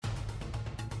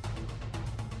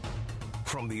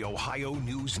From the Ohio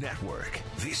News Network,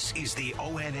 this is the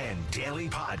ONN Daily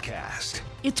Podcast.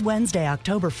 It's Wednesday,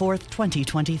 October 4th,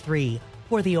 2023.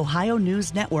 For the Ohio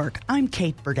News Network, I'm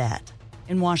Kate Burdett.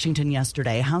 In Washington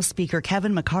yesterday, House Speaker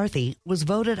Kevin McCarthy was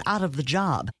voted out of the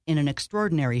job in an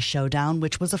extraordinary showdown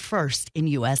which was a first in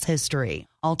U.S. history.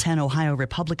 All 10 Ohio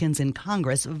Republicans in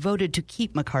Congress voted to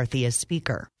keep McCarthy as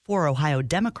Speaker. 4 Ohio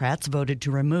Democrats voted to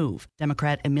remove.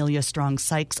 Democrat Amelia Strong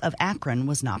Sykes of Akron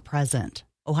was not present.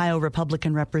 Ohio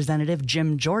Republican Representative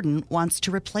Jim Jordan wants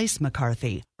to replace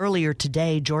McCarthy. Earlier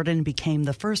today, Jordan became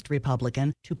the first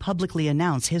Republican to publicly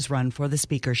announce his run for the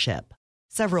speakership.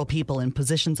 Several people in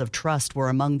positions of trust were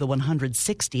among the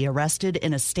 160 arrested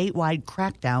in a statewide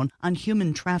crackdown on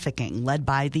human trafficking led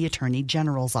by the Attorney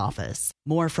General's office.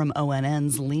 More from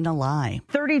ONN's Lena Lai.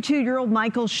 32-year-old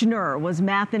Michael Schnurr was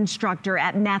math instructor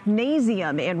at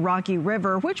Mathnasium in Rocky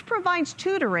River, which provides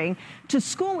tutoring to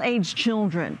school-aged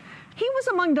children. He was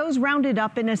among those rounded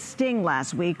up in a sting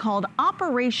last week called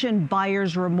Operation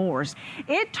Buyer's Remorse.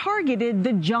 It targeted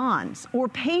the Johns, or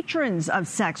patrons of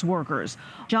sex workers.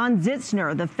 John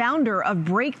Zitzner, the founder of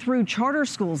Breakthrough Charter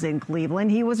Schools in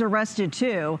Cleveland, he was arrested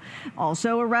too.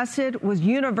 Also arrested was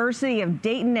University of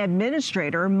Dayton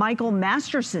administrator Michael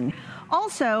Masterson.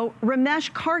 Also,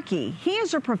 Ramesh Karki. He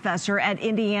is a professor at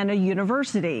Indiana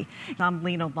University. I'm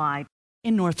Lena Lai.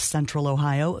 In north central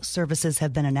Ohio, services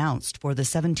have been announced for the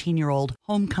 17-year-old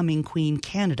homecoming queen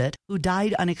candidate who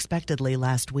died unexpectedly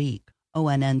last week.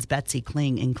 ONN's Betsy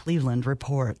Kling in Cleveland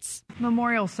reports.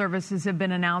 Memorial services have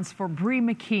been announced for Bree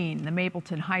McKean, the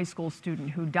Mapleton High School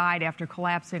student who died after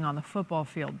collapsing on the football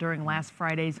field during last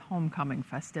Friday's homecoming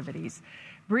festivities.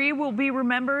 Bree will be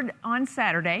remembered on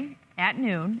Saturday at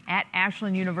noon at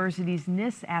Ashland University's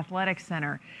NISS Athletic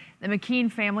Center. The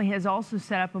McKean family has also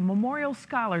set up a memorial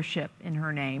scholarship in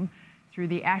her name through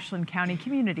the Ashland County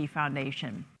Community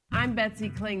Foundation. I'm Betsy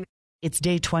Kling. It's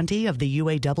day 20 of the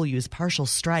UAW's partial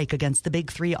strike against the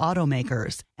big 3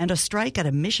 automakers, and a strike at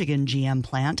a Michigan GM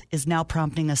plant is now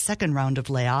prompting a second round of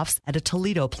layoffs at a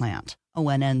Toledo plant.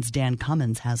 ONN's Dan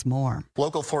Cummins has more.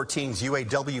 Local 14's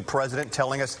UAW president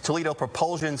telling us Toledo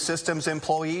Propulsion Systems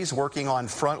employees working on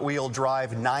front-wheel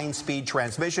drive 9-speed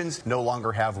transmissions no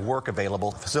longer have work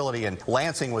available. The facility in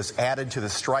Lansing was added to the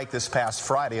strike this past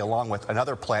Friday along with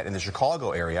another plant in the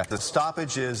Chicago area. The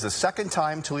stoppage is the second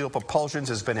time Toledo Propulsions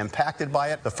has been impacted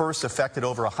by it. The first affected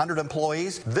over 100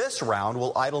 employees. This round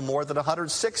will idle more than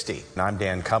 160. I'm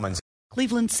Dan Cummins.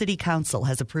 Cleveland City Council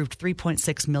has approved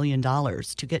 $3.6 million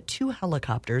to get 2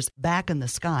 helicopters back in the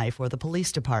sky for the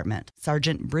police department.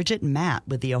 Sergeant Bridget Matt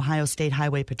with the Ohio State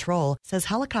Highway Patrol says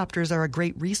helicopters are a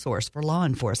great resource for law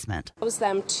enforcement. It allows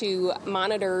them to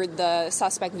monitor the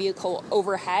suspect vehicle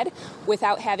overhead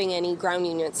without having any ground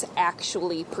units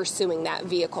actually pursuing that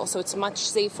vehicle. So it's much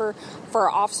safer for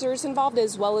officers involved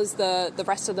as well as the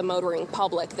rest of the motoring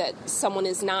public that someone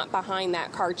is not behind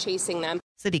that car chasing them.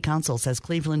 City Council says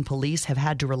Cleveland police have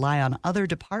had to rely on other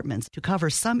departments to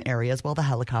cover some areas while the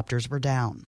helicopters were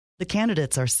down. The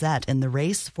candidates are set in the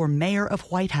race for mayor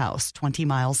of White House, 20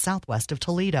 miles southwest of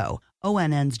Toledo.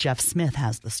 ONN's Jeff Smith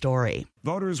has the story.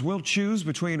 Voters will choose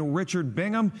between Richard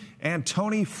Bingham and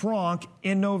Tony Frank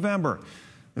in November.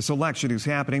 This election is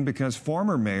happening because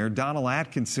former Mayor Donald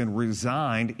Atkinson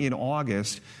resigned in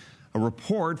August. A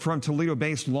report from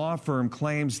Toledo-based law firm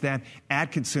claims that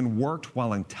Atkinson worked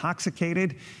while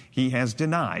intoxicated. He has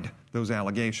denied those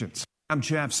allegations. I'm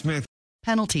Jeff Smith.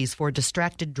 Penalties for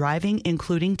distracted driving,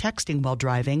 including texting while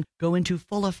driving, go into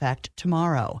full effect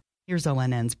tomorrow. Here's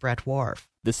ONN's Brett Wharf.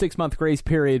 The 6-month grace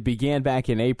period began back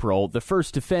in April. The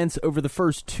first offense over the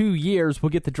first 2 years will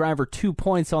get the driver 2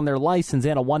 points on their license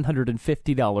and a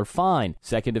 $150 fine.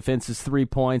 Second offense is 3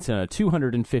 points and a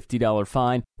 $250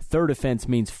 fine. Third offense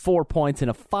means 4 points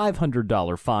and a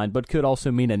 $500 fine, but could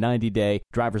also mean a 90-day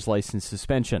driver's license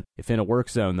suspension. If in a work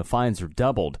zone, the fines are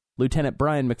doubled. Lieutenant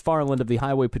Brian McFarland of the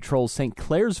Highway Patrol's St.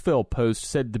 Clairsville Post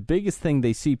said the biggest thing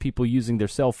they see people using their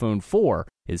cell phone for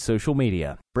is social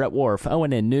media. Brett Wharf,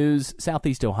 ONN News,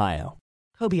 Southeast Ohio.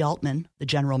 Kobe Altman, the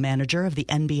general manager of the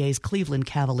NBA's Cleveland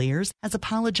Cavaliers, has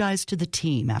apologized to the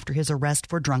team after his arrest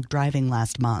for drunk driving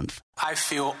last month. I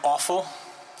feel awful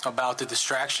about the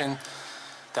distraction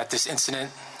that this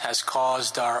incident has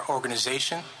caused our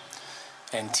organization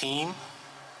and team.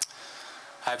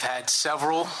 I've had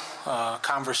several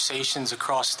conversations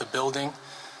across the building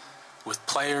with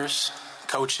players,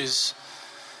 coaches,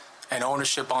 and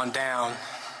ownership on down,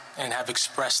 and have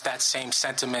expressed that same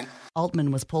sentiment.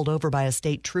 Altman was pulled over by a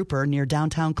state trooper near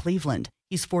downtown Cleveland.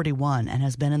 He's 41 and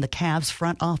has been in the Cavs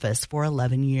front office for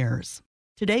 11 years.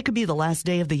 Today could be the last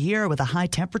day of the year with a high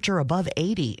temperature above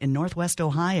 80 in northwest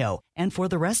Ohio. And for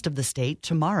the rest of the state,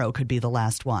 tomorrow could be the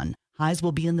last one. Highs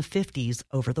will be in the 50s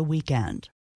over the weekend.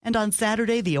 And on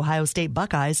Saturday, the Ohio State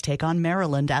Buckeyes take on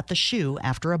Maryland at the Shoe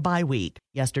after a bye week.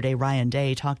 Yesterday, Ryan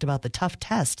Day talked about the tough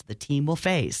test the team will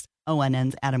face.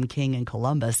 ONN's Adam King in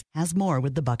Columbus has more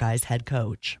with the Buckeyes head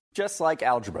coach. Just like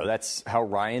algebra, that's how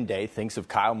Ryan Day thinks of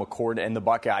Kyle McCord and the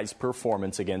Buckeyes'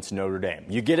 performance against Notre Dame.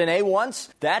 You get an A once,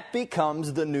 that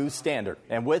becomes the new standard.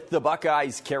 And with the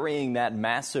Buckeyes carrying that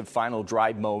massive final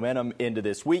drive momentum into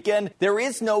this weekend, there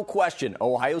is no question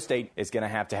Ohio State is going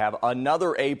to have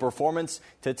another A performance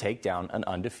to take down an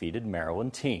undefeated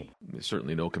Maryland team. There's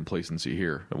certainly no complacency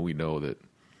here. And we know that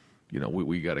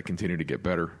we got to continue to get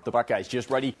better. The Buckeyes just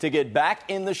ready to get back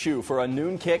in the Shoe for a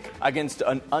noon kick against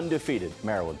an undefeated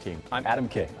Maryland team. I'm Adam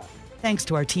King. Thanks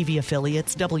to our TV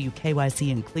affiliates,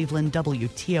 WKYC in Cleveland,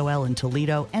 WTOL in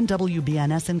Toledo, and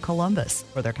WBNS in Columbus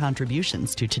for their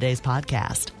contributions to today's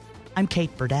podcast. I'm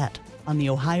Kate Burdett on the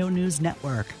Ohio News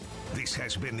Network. This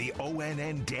has been the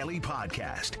ONN Daily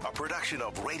Podcast, a production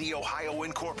of Radio Ohio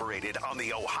Incorporated on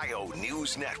the Ohio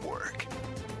News Network.